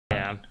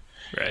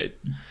Right.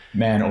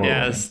 Man or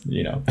yes.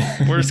 woman,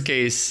 Worst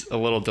case, a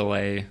little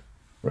delay.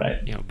 Right.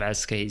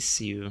 Best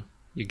case, you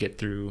get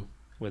through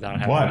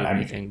without having to do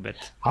anything. But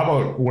how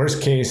about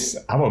worst case?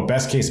 How about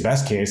best case?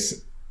 Best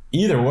case.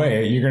 Either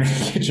way, you're going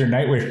to get your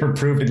night waiver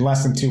approved in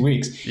less than 2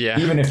 weeks. Yeah.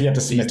 Even if you have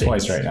to submit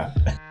twice right now.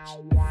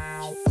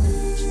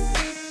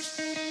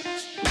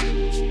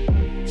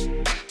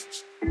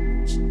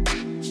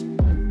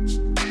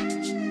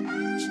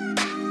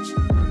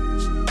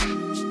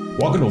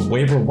 Welcome to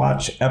Waiver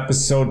Watch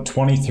episode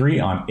 23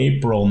 on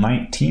April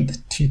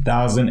 19th,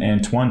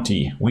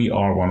 2020. We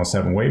are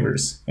 107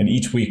 Waivers, and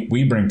each week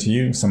we bring to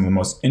you some of the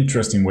most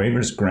interesting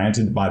waivers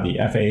granted by the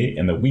FAA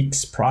in the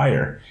weeks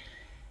prior.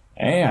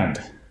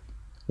 And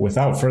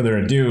without further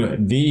ado,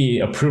 the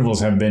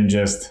approvals have been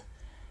just,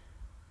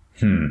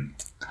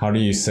 how do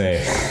you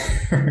say?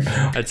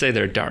 I'd say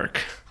they're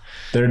dark.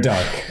 They're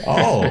dark.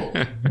 Oh,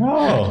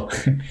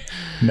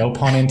 no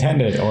pun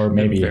intended, or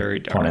maybe very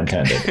dark. Pun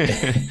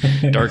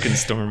intended. Dark and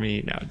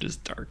stormy, no,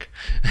 just dark.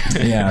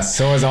 Yeah,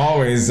 so as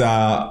always,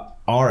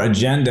 our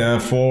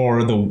agenda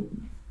for the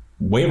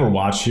waiver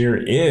watch here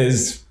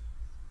is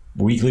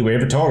weekly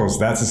waiver totals.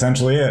 That's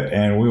essentially it,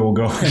 and we will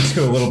go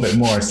into a little bit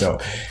more. So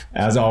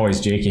as always,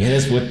 Jake, hit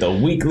us with the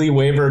weekly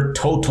waiver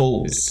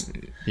totals.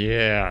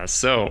 Yeah,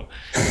 so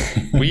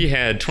we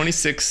had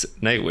 26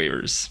 night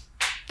waivers.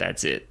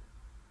 That's it.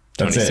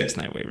 26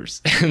 night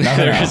waivers.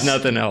 There's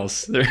nothing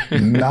else.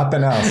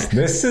 Nothing else.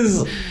 This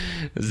is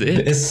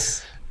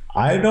it.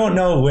 I don't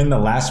know when the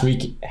last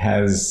week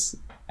have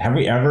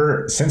we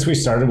ever, since we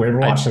started Waiver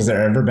Watch, has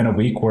there ever been a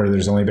week where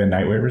there's only been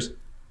night waivers?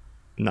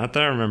 Not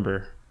that I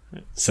remember.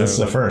 So this is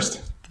the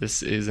first.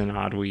 This is an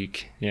odd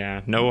week.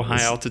 Yeah. No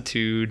high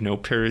altitude, no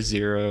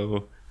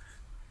para-zero,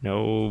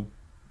 no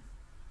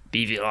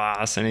BV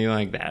loss, anything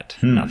like that.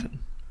 Nothing.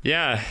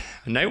 Yeah.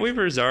 Night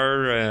waivers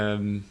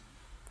are...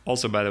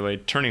 also, by the way,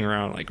 turning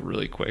around like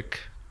really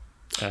quick.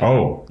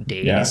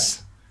 Days.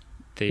 Yes.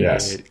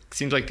 It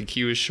seems like the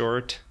queue is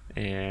short,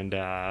 and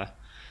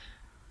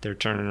they're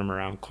turning them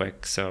around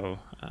quick. So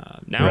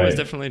now is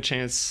definitely a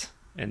chance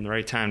and the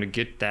right time to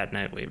get that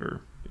night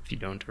waiver if you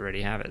don't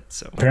already have it.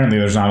 So apparently,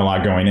 there's not a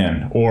lot going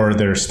in, or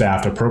they're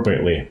staffed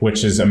appropriately,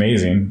 which is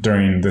amazing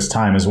during this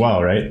time as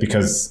well, right?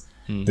 Because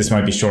this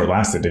might be short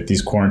lasted if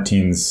these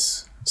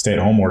quarantines,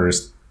 stay-at-home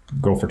orders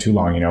go for too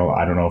long.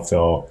 I don't know if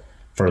they'll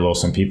furlough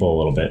some people a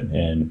little bit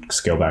and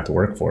scale back the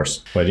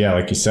workforce. But yeah,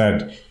 like you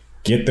said,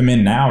 get them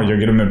in now. You'll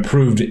get them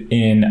approved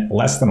in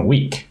less than a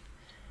week.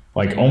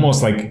 I would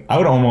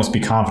almost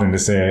be confident to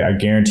say, I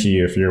guarantee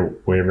you, if your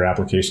waiver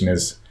application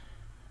is,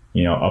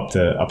 up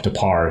to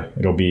par,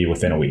 it'll be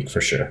within a week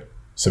for sure.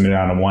 Submit it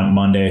on a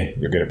Monday,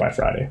 you'll get it by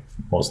Friday,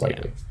 most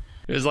likely. Yeah.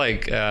 It was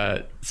like,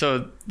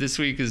 so this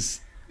week is,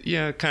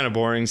 kind of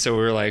boring. So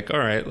we were like, all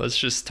right, let's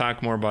just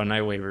talk more about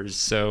night waivers.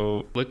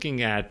 So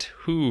looking at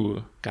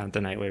who got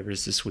the night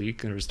waivers this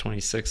week, there was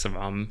 26 of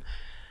them.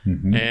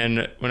 Mm-hmm.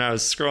 And when I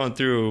was scrolling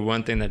through,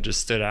 one thing that just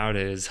stood out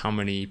is how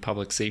many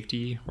public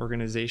safety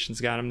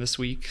organizations got them this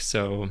week.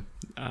 So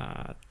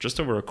just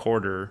over a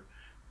quarter,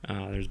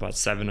 there's about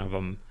 7 of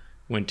them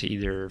went to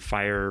either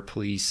fire,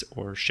 police,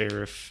 or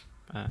sheriff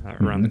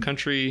around the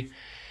country.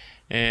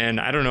 And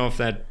I don't know if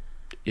that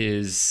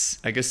is,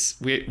 I guess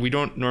we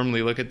don't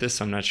normally look at this,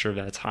 so I'm not sure if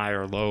that's high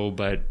or low,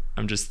 but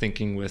I'm just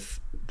thinking with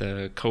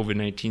the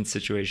COVID-19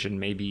 situation,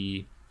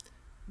 maybe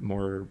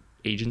more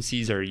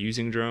agencies are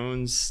using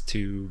drones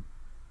to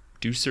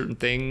do certain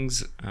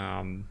things,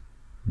 go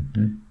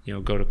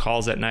to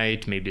calls at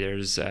night. Maybe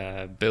there's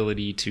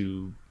ability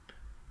to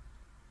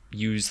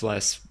use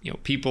less,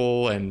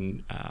 people,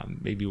 and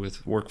maybe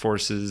with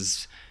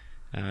workforces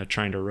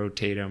trying to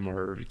rotate them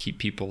or keep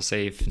people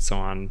safe and so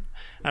on.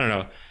 I don't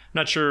know.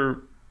 Not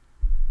sure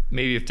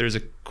maybe if there's a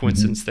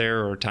coincidence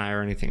there or tie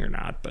or anything or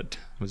not, but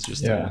it was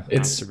just an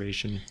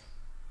observation.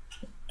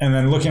 And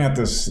then looking at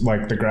this,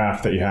 like the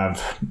graph that you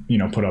have,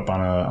 put up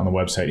on the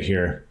website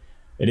here,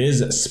 it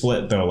is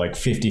split though, like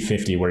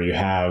 50-50, where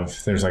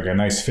there's like a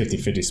nice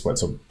 50-50 split.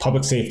 So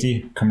public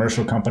safety,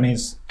 commercial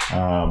companies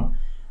are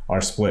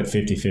split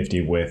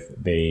 50-50 with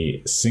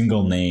the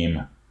single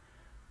name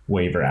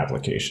waiver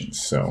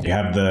applications. So you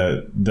have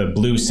the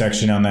blue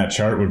section on that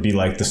chart would be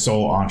like the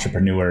sole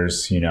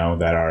entrepreneurs,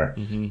 that are,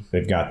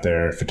 they've got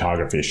their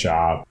photography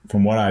shop.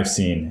 From what I've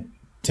seen,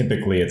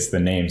 typically it's the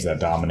names that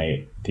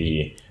dominate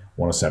the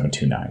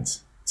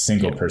 10729s.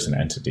 Single person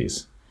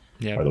entities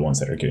are the ones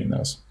that are getting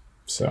those.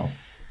 So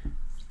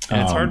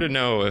and it's hard to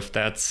know if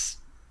that's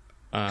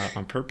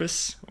on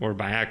purpose or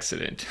by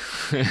accident.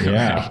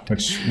 Yeah, right?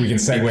 Which we can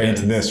segue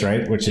into this,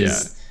 right? Which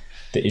is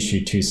the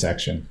issue 2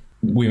 section.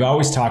 We've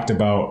always talked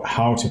about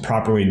how to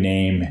properly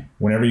name,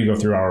 whenever you go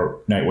through our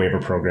night waiver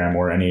program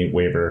or any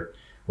waiver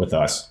with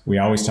us, we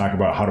always talk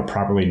about how to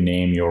properly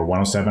name your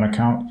 107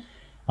 account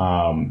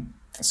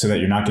so that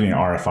you're not getting an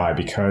RFI.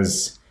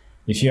 Because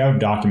if you have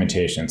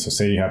documentation, so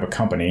say you have a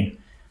company,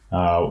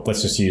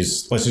 let's just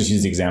use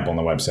the example on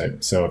the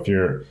website. So if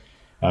you're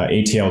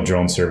ATL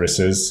Drone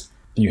Services,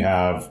 you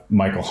have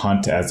Michael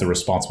Hunt as the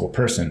responsible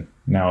person.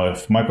 Now,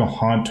 if Michael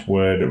Hunt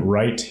would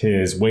write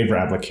his waiver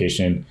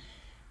application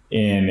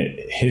in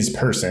his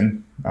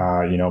person,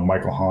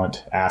 Michael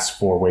Hunt asked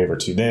for waiver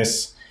to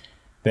this,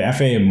 the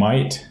FAA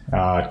might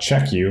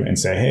check you and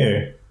say,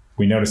 hey,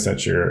 we noticed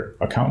that your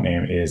account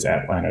name is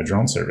Atlanta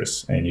Drone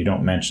Service, and you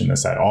don't mention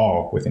this at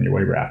all within your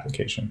waiver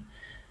application.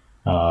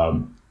 Do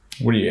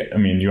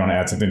you want to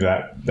add something to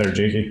that there,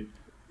 Jakey?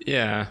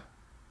 Yeah.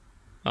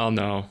 Oh,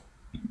 no.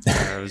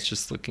 I was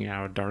just looking at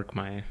how dark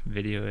my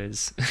video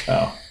is.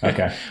 Oh,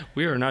 okay.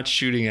 We are not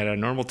shooting at a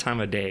normal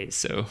time of day,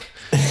 so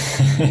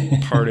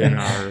pardon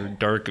our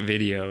dark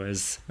video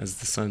as the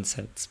sun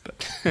sets.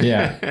 But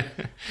yeah.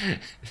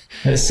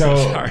 So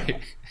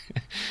sorry.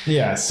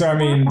 Yeah.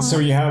 So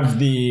you have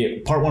the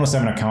Part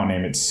 107 account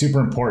name. It's super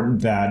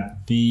important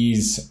that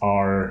these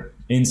are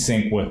in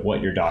sync with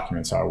what your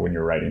documents are when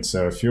you're writing.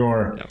 So if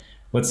you're,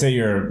 let's say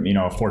you're,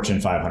 a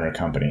Fortune 500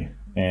 company,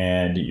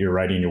 and you're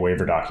writing your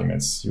waiver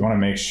documents, you want to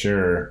make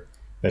sure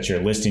that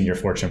you're listing your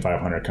Fortune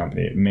 500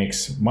 company. It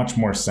makes much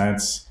more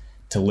sense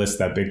to list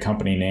that big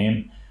company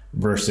name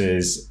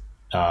versus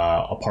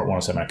a Part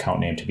 107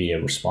 account name to be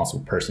a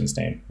responsible person's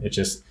name. It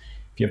just,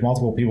 if you have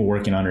multiple people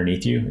working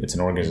underneath you, it's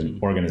an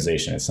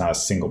organization. It's not a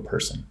single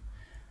person.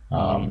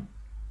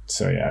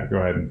 So yeah, go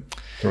ahead and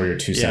throw your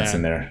 2 cents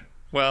in there.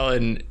 Well,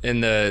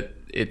 it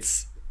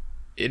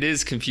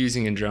is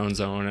confusing in Drone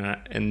Zone,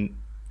 and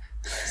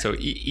so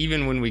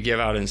even when we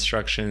give out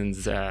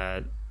instructions,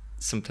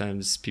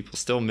 sometimes people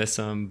still miss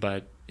them,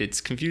 but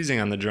it's confusing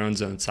on the Drone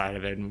Zone side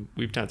of it. And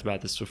we've talked about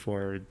this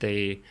before.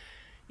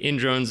 In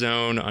Drone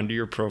Zone, under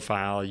your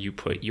profile, you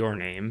put your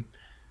name,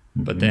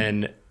 but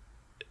then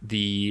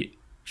the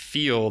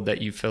field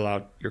that you fill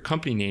out your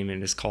company name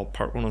in is called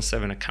Part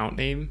 107 account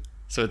name.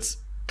 So it's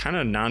kind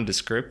of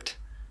nondescript.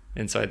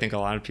 And so I think a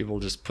lot of people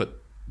just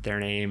put their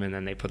name and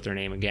then they put their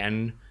name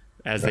again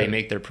as they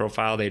make their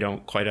profile. They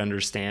don't quite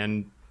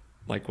understand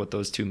like what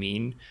those two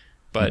mean,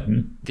 but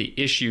the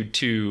issue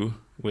 2,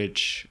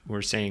 which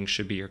we're saying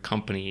should be your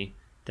company,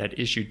 that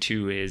issue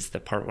 2 is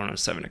the Part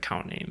 107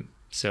 account name.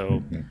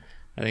 So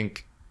I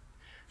think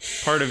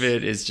part of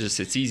it is just,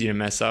 it's easy to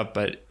mess up,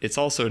 but it's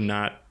also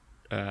not,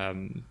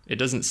 it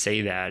doesn't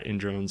say that in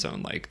Drone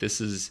Zone. Like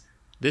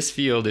this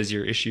field is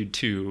your issue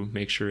 2,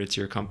 make sure it's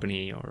your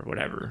company or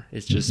whatever.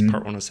 It's just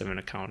Part 107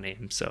 account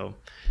name. So,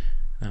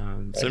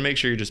 so make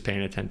sure you're just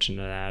paying attention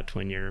to that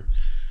when you're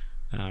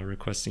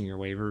requesting your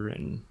waiver,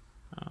 and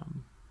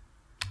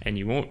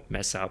you won't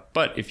mess up.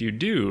 But if you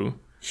do,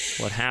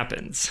 what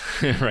happens?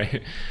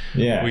 Right?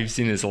 Yeah. We've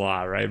seen this a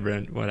lot, right,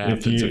 Brent? What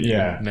happens when you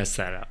mess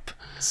that up?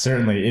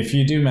 Certainly. If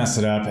you do mess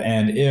it up,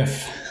 and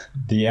if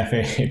the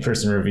FAA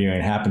person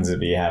reviewing happens to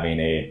be having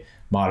a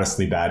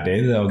modestly bad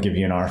day, they'll give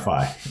you an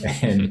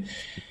R5. And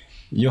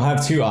you'll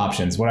have 2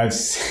 options. What I've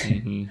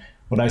seen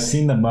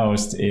the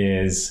most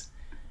is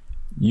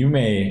you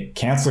may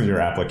cancel your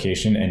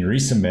application and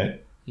resubmit.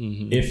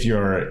 If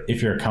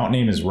your account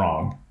name is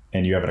wrong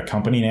and you have a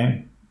company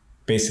name,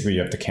 basically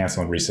you have to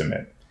cancel and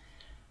resubmit.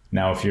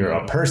 Now, if you're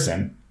a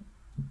person,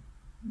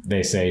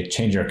 they say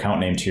change your account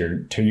name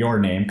to your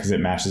name because it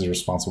matches a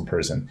responsible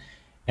person,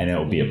 and it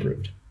will be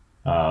approved.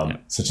 So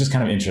it's just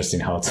kind of interesting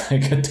how it's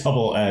like a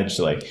double edge.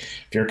 Like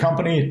if you're a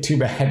company, too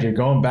bad, you're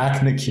going back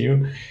in the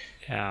queue.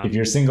 Yeah. If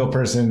you're a single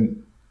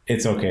person,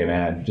 it's okay,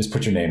 man. Just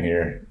put your name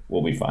here.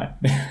 We'll be fine.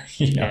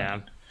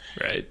 Yeah.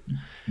 Right.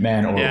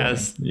 Man or woman,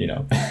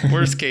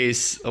 Worst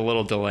case, a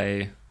little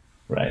delay.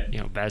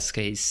 Right. Best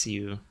case,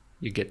 you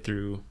get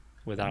through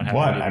without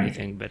having to do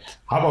anything. But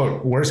how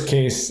about worst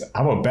case?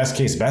 How about best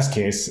case? Best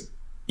case.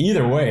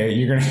 Either way,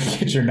 you're going to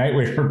get your night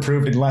waiver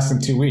approved in less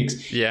than 2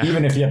 weeks. Yeah.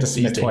 Even if you have to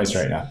submit twice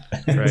right now.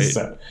 Right.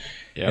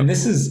 And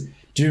this is.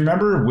 Do you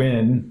remember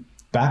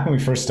back when we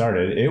first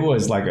started? It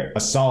was like a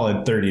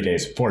solid 30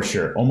 days for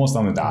sure, almost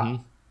on the dot.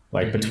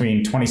 Like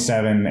between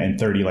 27 and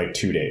 30, like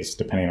 2 days,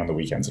 depending on the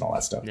weekends and all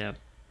that stuff. Yeah.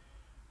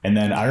 And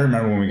then I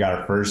remember when we got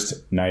our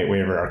first night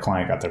waiver, our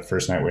client got their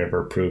first night waiver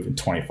approved in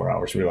 24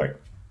 hours. We were like,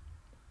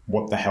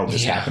 what the hell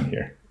just happened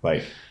here?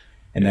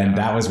 And then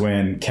that was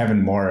when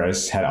Kevin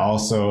Morris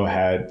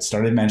had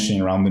started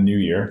mentioning around the new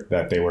year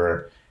that they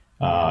were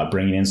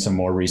bringing in some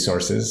more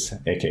resources,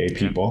 AKA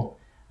people.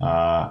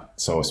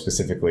 So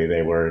specifically,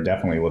 they were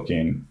definitely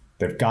looking,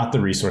 they've got the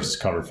resources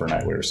covered for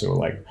night waiver. So we're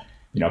like,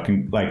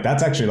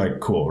 that's actually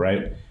like cool,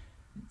 right?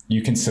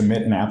 You can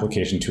submit an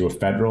application to a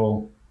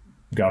federal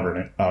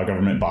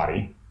government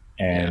body,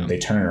 and they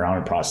turn it around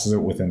and process it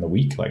within the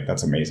week. Like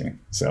that's amazing.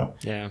 So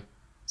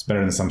it's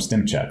better than some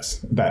stim checks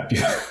that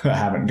people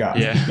haven't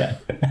gotten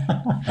yet.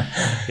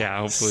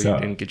 Hopefully you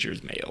didn't get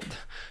yours mailed.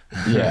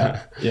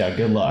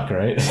 Good luck,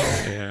 right?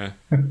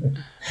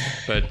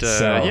 But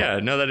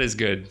that is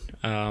good.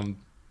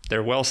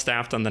 They're well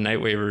staffed on the night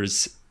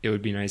waivers. It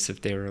would be nice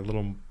if they were a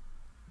little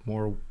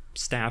more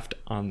staffed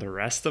on the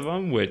rest of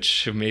them,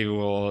 which maybe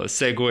will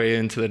segue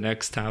into the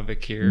next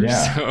topic here. Hit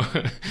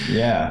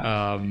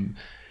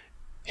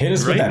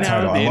us with that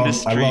title. I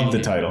love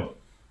the title.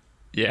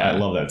 I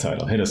love that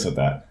title. Hit us with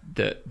that.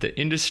 The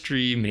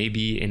industry may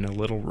be in a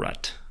little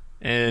rut,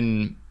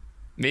 and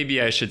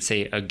maybe I should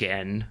say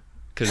again,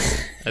 because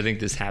I think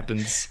this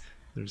happens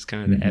There's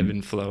kind of the ebb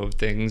and flow of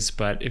things,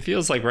 but it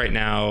feels like right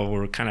now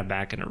we're kind of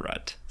back in a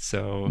rut.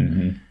 So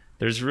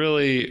there's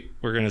really,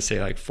 we're going to say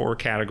like 4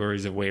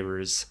 categories of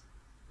waivers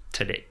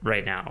today,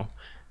 right now.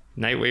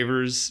 Night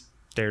waivers,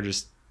 they're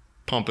just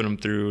pumping them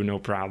through, no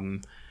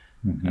problem.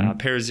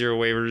 Pair zero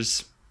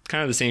waivers,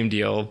 kind of the same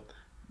deal.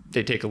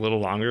 They take a little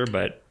longer,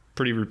 but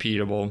pretty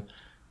repeatable.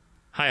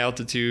 High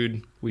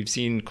altitude, we've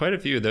seen quite a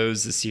few of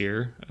those this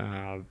year.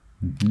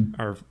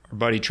 Our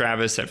buddy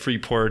Travis at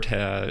Freeport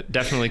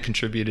definitely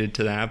contributed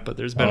to that, but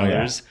there's been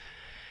others.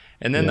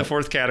 And then the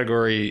 4th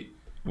category,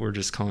 we're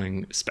just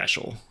calling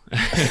special.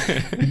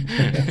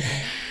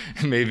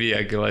 Maybe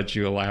I could let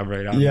you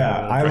elaborate on that.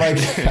 Yeah,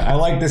 I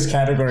like this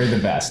category the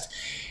best.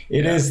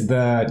 It is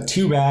the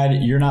too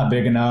bad you're not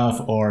big enough,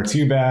 or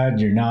too bad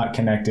you're not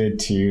connected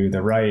to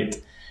the right,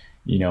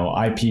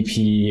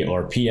 IPP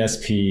or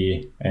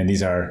PSP, and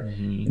these are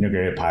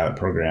integrated pilot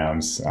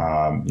programs,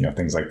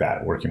 things like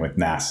that, working with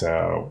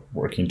NASA,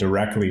 working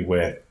directly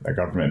with a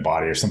government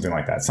body or something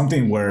like that,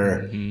 something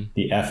where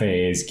the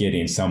FAA is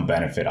getting some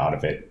benefit out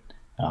of it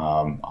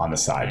on the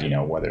side,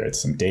 whether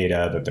it's some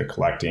data that they're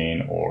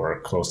collecting or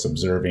close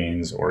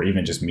observings or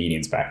even just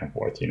meetings back and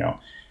forth.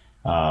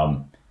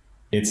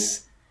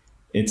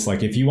 It's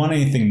like, if you want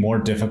anything more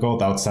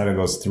difficult outside of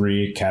those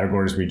 3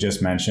 categories we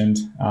just mentioned,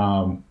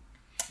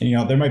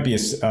 there might be a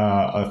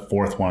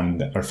 4th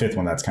one or 5th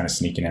one that's kind of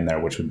sneaking in there,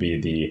 which would be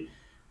the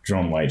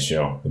drone light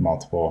show, the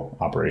multiple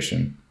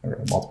operations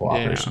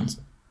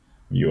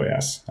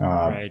UAS.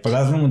 But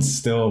that one's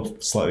still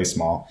slightly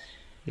small.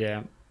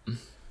 Yeah.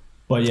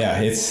 But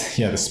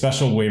the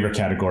special waiver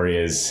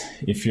category is,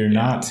 if you're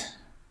not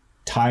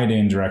tied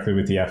in directly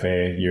with the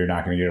FAA, you're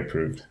not going to get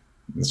approved.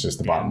 It's just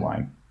the bottom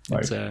line.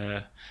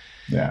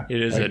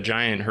 It is a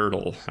giant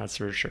hurdle, that's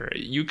for sure.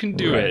 You can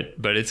do it,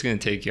 but it's going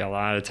to take you a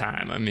lot of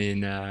time. I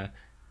mean,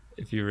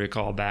 if you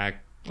recall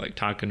back, like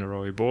talking to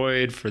Roy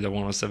Boyd for the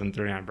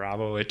 10739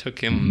 Bravo, it took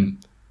him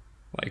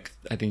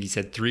I think he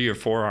said 3 or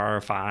 4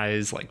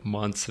 RFIs, like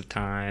months of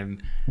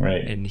time.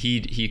 Right. And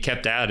he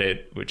kept at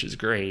it, which is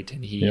great.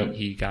 And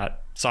he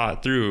saw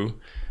it through.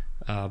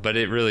 But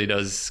it really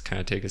does kind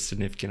of take a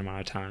significant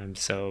amount of time.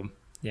 So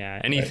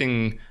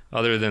anything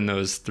other than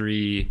those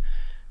 3,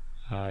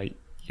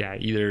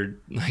 either,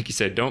 like you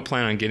said, don't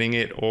plan on getting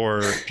it,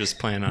 or just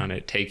plan on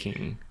it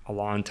taking a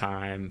long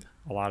time,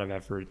 a lot of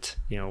effort,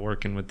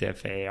 working with the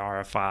FAA,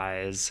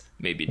 RFIs,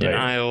 maybe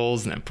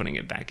denials, and then putting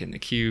it back in the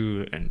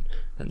queue, and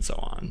so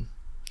on.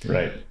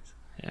 Right.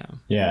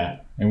 Yeah.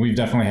 And we've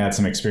definitely had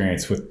some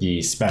experience with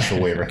the special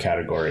waiver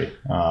category.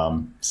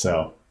 It's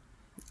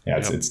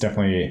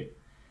definitely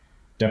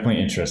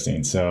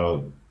interesting.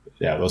 So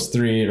those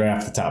 3 right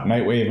off the top: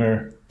 night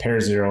waiver,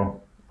 pair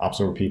zero, ops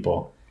over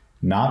people,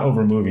 not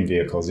over moving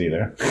vehicles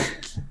either.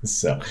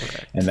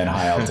 And then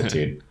high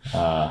altitude.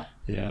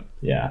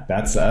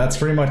 That's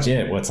pretty much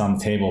it. What's on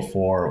the table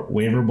for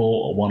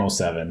Waiverable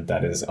 107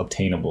 that is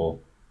obtainable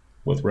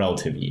with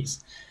relative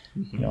ease.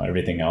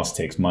 Everything else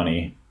takes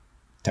money,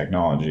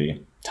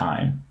 technology,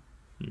 time,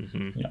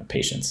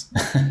 patience.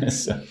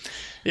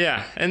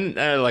 And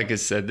like I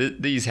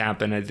said, these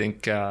happen. I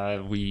think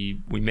we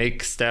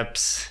make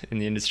steps in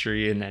the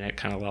industry, and then it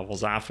kind of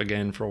levels off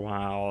again for a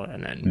while,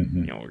 and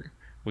then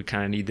we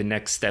kind of need the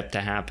next step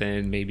to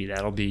happen. Maybe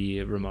that'll be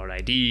a remote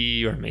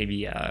ID, or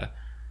maybe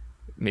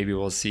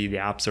we'll see the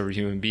ops over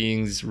human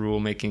beings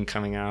rulemaking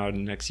coming out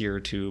in the next year or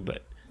 2.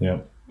 But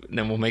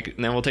then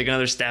we'll take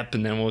another step,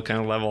 and then we'll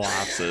kind of level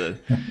off. So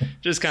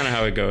just kind of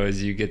how it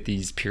goes. You get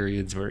these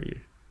periods where it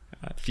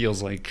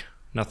feels like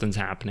nothing's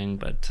happening,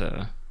 but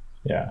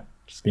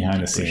just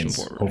behind the scenes,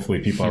 hopefully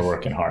people are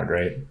working hard,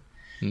 right?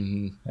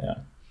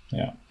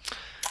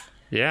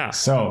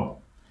 So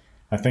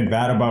I think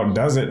that about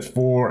does it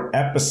for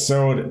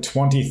episode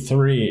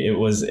 23. It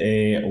was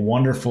a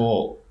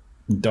wonderful,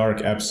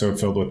 dark episode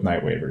filled with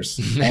night waivers.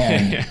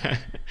 And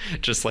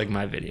just like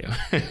my video.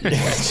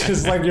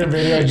 Just like your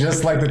video,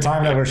 just like the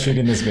time that we're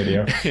shooting this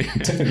video. We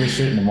typically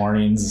shoot in the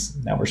mornings.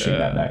 Now we're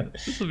shooting at night.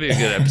 This will be a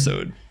good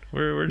episode.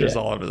 We're just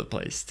all over the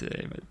place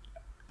today, but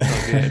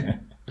it's all good.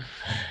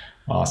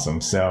 Awesome.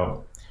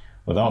 So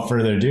without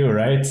further ado,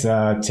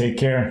 take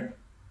care.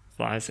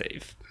 Fly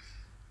safe.